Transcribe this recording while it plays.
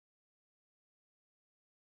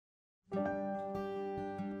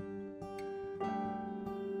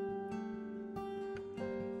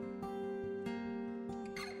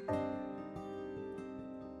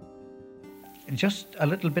just a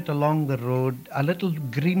little bit along the road, a little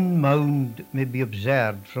green mound may be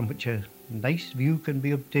observed from which a nice view can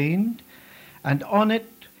be obtained, and on it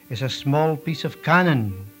is a small piece of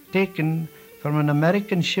cannon taken from an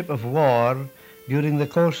American ship of war during the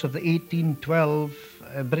course of the 1812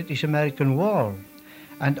 British-American War,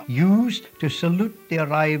 and used to salute the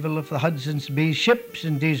arrival of the Hudson's Bay ships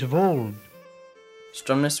in days of old.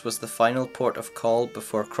 Stromness was the final port of call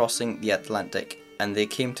before crossing the Atlantic, and they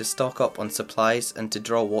came to stock up on supplies and to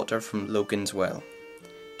draw water from Logan's Well,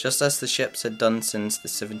 just as the ships had done since the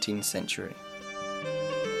 17th century.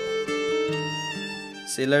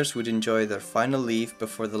 Sailors would enjoy their final leave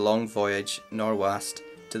before the long voyage nor'west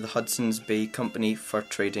to the Hudson's Bay Company for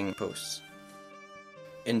trading posts.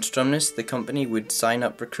 In Stromness, the company would sign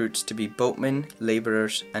up recruits to be boatmen,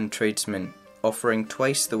 labourers and tradesmen, offering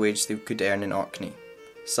twice the wage they could earn in Orkney.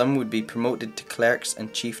 Some would be promoted to clerks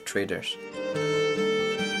and chief traders.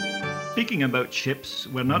 Speaking about ships,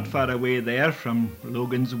 we're not far away there from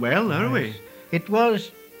Logan's Well, are we? It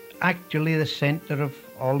was actually the centre of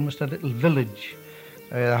almost a little village.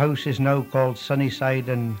 The house is now called Sunnyside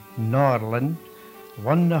in Norland,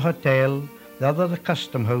 one the hotel, the other the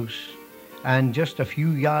custom house, and just a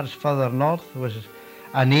few yards further north was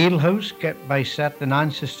an alehouse kept by certain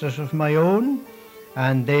ancestors of my own,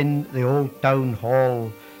 and then the old town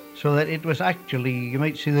hall, so that it was actually, you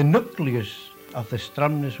might say, the nucleus of the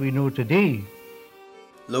Stromness we know today.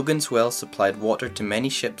 Logan's Well supplied water to many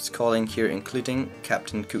ships calling here, including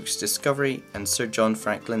Captain Cook's Discovery and Sir John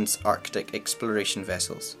Franklin's Arctic exploration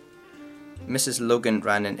vessels. Mrs. Logan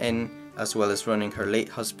ran an inn, as well as running her late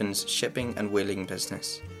husband's shipping and whaling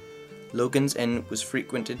business. Logan's Inn was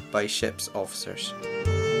frequented by ship's officers.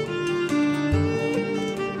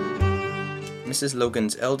 Mrs.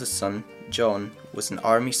 Logan's eldest son, John, was an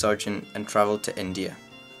army sergeant and travelled to India.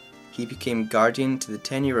 He became guardian to the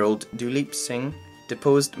 10-year-old Duleep Singh,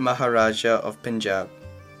 deposed Maharaja of Punjab.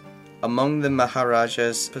 Among the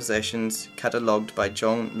Maharaja's possessions catalogued by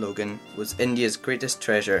John Logan was India's greatest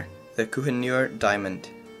treasure, the Kohinoor diamond.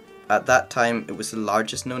 At that time it was the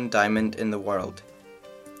largest known diamond in the world.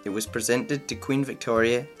 It was presented to Queen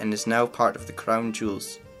Victoria and is now part of the crown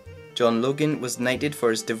jewels. John Logan was knighted for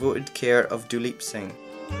his devoted care of Duleep Singh.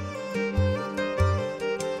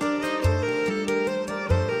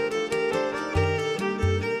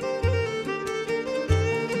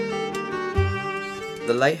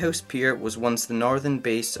 The Lighthouse Pier was once the northern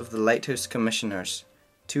base of the Lighthouse Commissioners.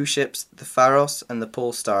 Two ships, the Pharos and the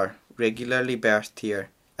Polestar, regularly berthed here,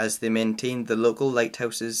 as they maintained the local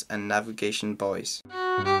lighthouses and navigation buoys.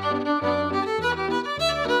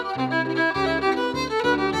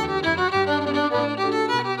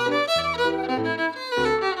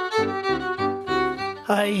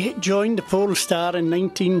 I joined the Polestar in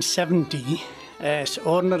 1970 as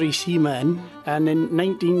ordinary seaman, and in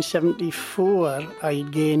 1974 I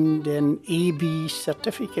gained an AB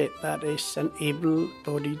certificate, that is an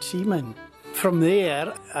able-bodied seaman. From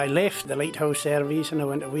there I left the lighthouse service and I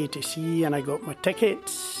went away to sea and I got my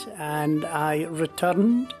tickets, and I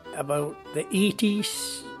returned about the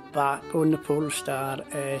 80s back on the Polestar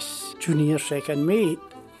as junior second mate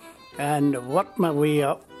and worked my way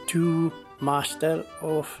up to master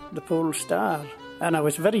of the Polestar, and I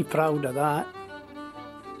was very proud of that.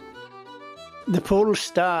 The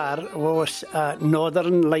Polestar was a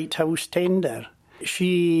northern lighthouse tender.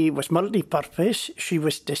 She was multi-purpose. She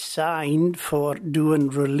was designed for doing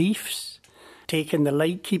reliefs, taking the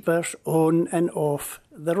lightkeepers on and off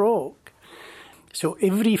the rock. So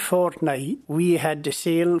every fortnight we had to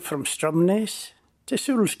sail from Stromness to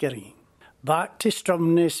Salisbury, back to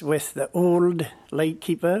Stromness with the old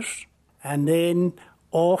lightkeepers, and then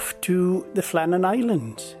off to the Flannan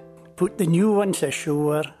Islands. Put the new ones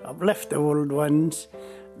ashore, uplift the old ones,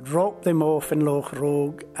 drop them off in Loch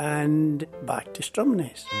Rogue and back to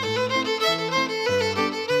Stromness.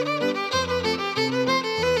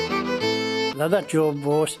 The other job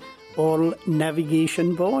was all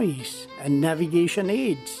navigation buoys and navigation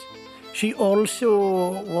aids. She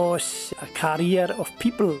also was a carrier of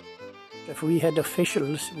people. If we had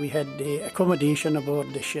officials, we had accommodation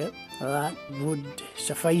aboard the ship that would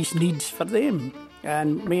suffice needs for them.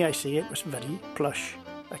 And may I say, it was very plush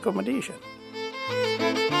accommodation.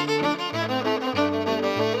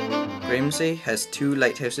 Grimsay has two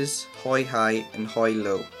lighthouses, Hoy High and Hoy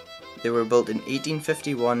Low. They were built in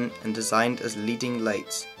 1851 and designed as leading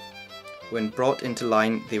lights. When brought into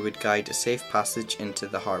line, they would guide a safe passage into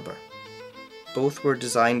the harbour. Both were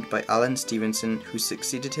designed by Alan Stevenson, who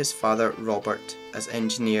succeeded his father Robert as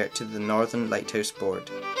engineer to the Northern Lighthouse Board.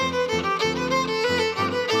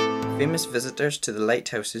 Famous visitors to the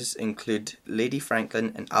lighthouses include Lady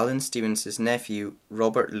Franklin and Alan Stevenson's nephew,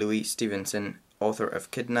 Robert Louis Stevenson, author of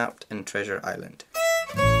Kidnapped in Treasure Island.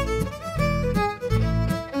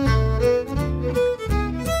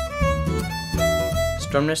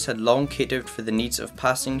 Stromness had long catered for the needs of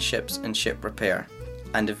passing ships and ship repair,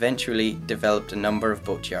 and eventually developed a number of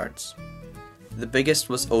boatyards. The biggest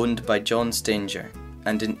was owned by John Stanger,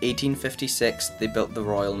 and in 1856 they built the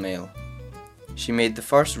Royal Mail. She made the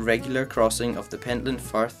first regular crossing of the Pentland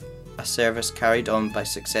Firth, a service carried on by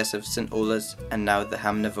successive St Ola's and now the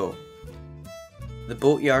Hamnavoe. The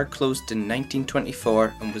boatyard closed in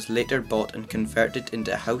 1924 and was later bought and converted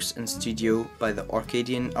into a house and studio by the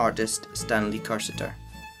Orcadian artist Stanley Cursitor.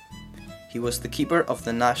 He was the keeper of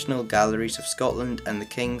the National Galleries of Scotland and the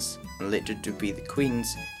King's, and later to be the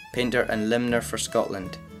Queen's, painter and limner for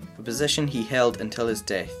Scotland, a position he held until his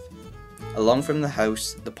death. Along from the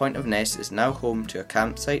house, the Point of Ness is now home to a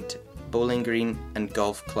campsite, bowling green and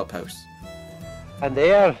golf clubhouse. And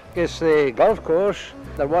there is the golf course.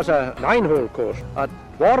 There was a 9-hole course at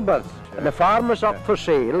Warburth, and the farm was up for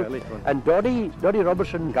sale, and Doddy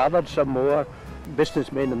Robertson gathered some more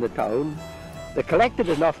businessmen in the town. They collected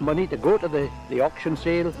enough money to go to the auction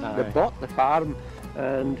sale. They bought the farm,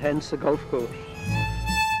 and hence the golf course.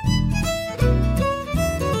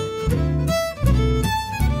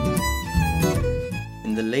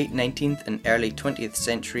 In the late 19th and early 20th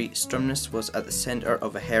century, Stromness was at the centre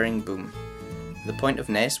of a herring boom. The Point of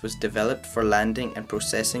Ness was developed for landing and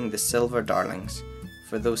processing the silver darlings.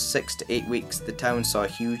 For those 6 to 8 weeks, the town saw a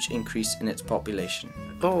huge increase in its population.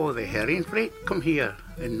 Oh, the herring fleet come here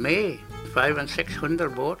in May. 500 and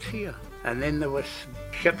 600 boats here. And then there was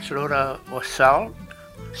ships load of salt,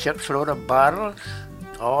 ships load of barrels.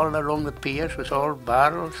 All along the piers was all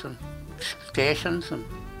barrels and stations and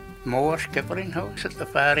more skippering house at the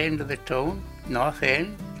far end of the town, north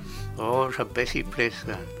end. Oh, it was a busy place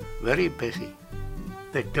then, very busy.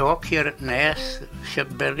 The dock here at Ness,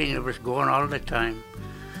 shipbuilding, it was going all the time.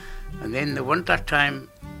 And then the winter time,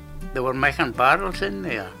 they were making barrels in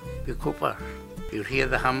there, the coopers. You'd hear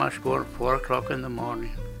the hammers going at 4 o'clock in the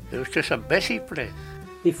morning. It was just a busy place.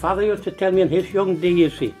 My father used to tell me in his young days, you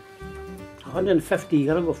see, 150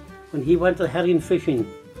 years ago, when he went to herring fishing.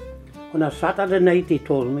 On a Saturday night, he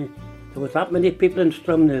told me, there was that many people in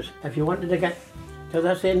Stromness. If you wanted to get to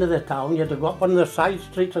this end of the town, you had to go up one of the side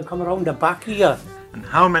streets and come around the back here. And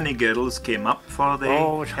how many girls came up for the...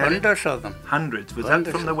 Oh, it was hundreds of them. Hundreds? Was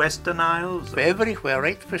Hundreds that from the Western Isles? Everywhere,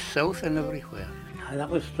 right for south and everywhere. That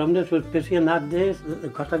was Stromness was busy in that day. They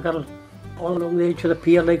got a girl all along the edge of the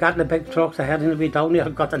pier, they got in the big trucks, the herring would be down there,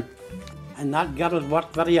 got in. And that girl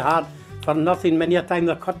worked very hard for nothing. Many a time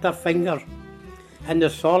they cut their fingers. And the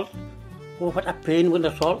salt, oh, what a pain when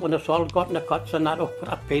the salt got in the cuts and that, oh,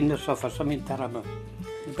 what a pain they suffer, something terrible.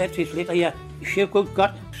 Betsy's later, yeah, she could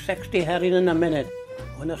got 60 herring in a minute.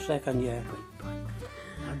 In a second, yeah.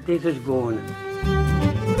 That date is gone.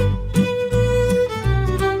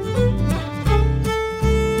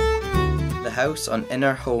 The house on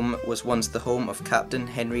Inner Home was once the home of Captain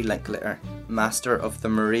Henry Linklater, master of the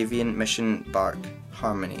Moravian mission bark,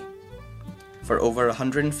 Harmony. For over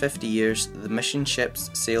 150 years, the mission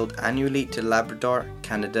ships sailed annually to Labrador,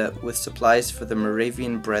 Canada, with supplies for the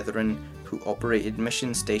Moravian Brethren who operated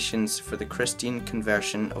mission stations for the Christian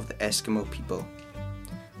conversion of the Eskimo people.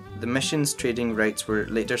 The mission's trading rights were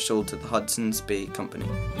later sold to the Hudson's Bay Company.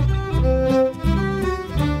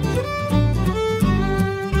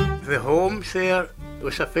 The homes there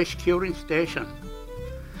was a fish curing station.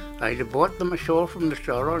 I bought them ashore from the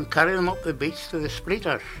shore and carried them up the beach to the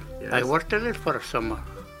splitters. Yes. I worked in it for a summer.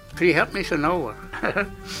 3 halfpennies an hour.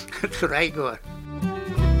 That's what I got.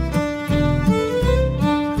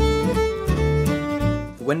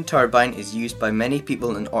 The wind turbine is used by many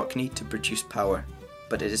people in Orkney to produce power,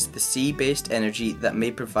 but it is the sea-based energy that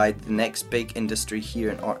may provide the next big industry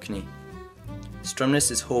here in Orkney.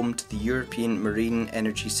 Stromness is home to the European Marine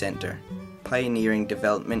Energy Centre, pioneering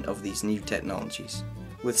development of these new technologies.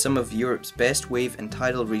 With some of Europe's best wave and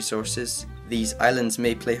tidal resources, these islands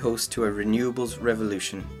may play host to a renewables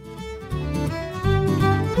revolution.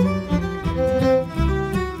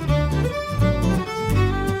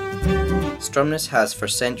 Stromness has for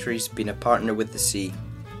centuries been a partner with the sea.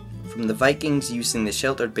 From the Vikings using the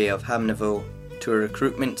sheltered bay of Hamnavoe to a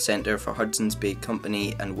recruitment centre for Hudson's Bay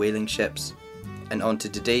Company and whaling ships, and on to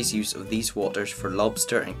today's use of these waters for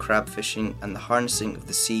lobster and crab fishing and the harnessing of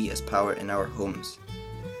the sea as power in our homes.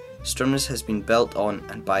 Stromness has been built on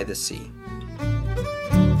and by the sea.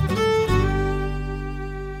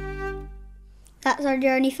 That's our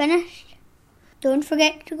journey finished. Don't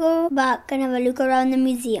forget to go back and have a look around the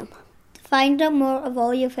museum. Find out more of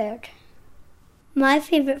all you've heard. My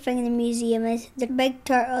favourite thing in the museum is the big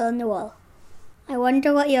turtle on the wall. I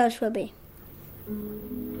wonder what yours will be.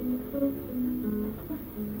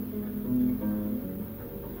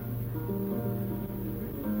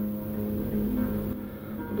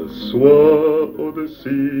 The swa o' the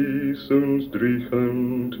sea soon's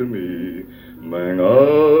dreichan to me, mang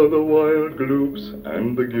a' the wild gloops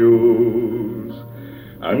and the gews,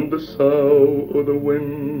 and the sough o' the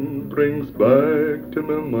wind brings back to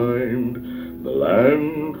my mind the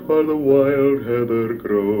land where the wild heather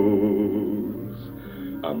grows.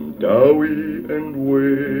 I'm dowie and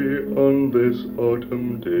way on this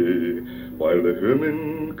autumn day, while the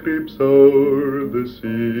human creeps o'er the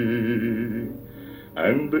sea.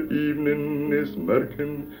 And the evening is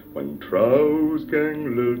merkin when trows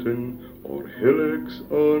gang lilting o'er hillocks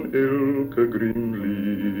on ilka green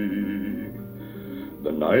lea.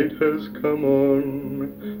 The night has come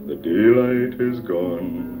on, the daylight is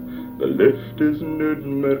gone, the lift is nud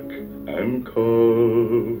mirk and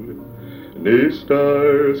cold. Nae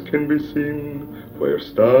stars can be seen where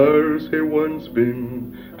stars hae once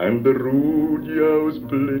been, and the rood yows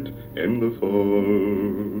blit in the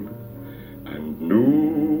fold. And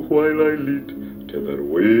noo while I leet to their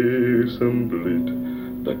waesome blit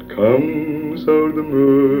that comes o'er the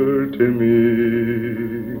moor to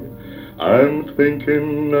me, I'm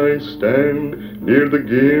thinking I stand near the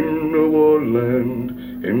gin of our land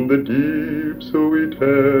in the deeps of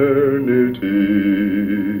eternity,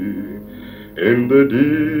 in the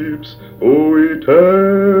deeps of eternity.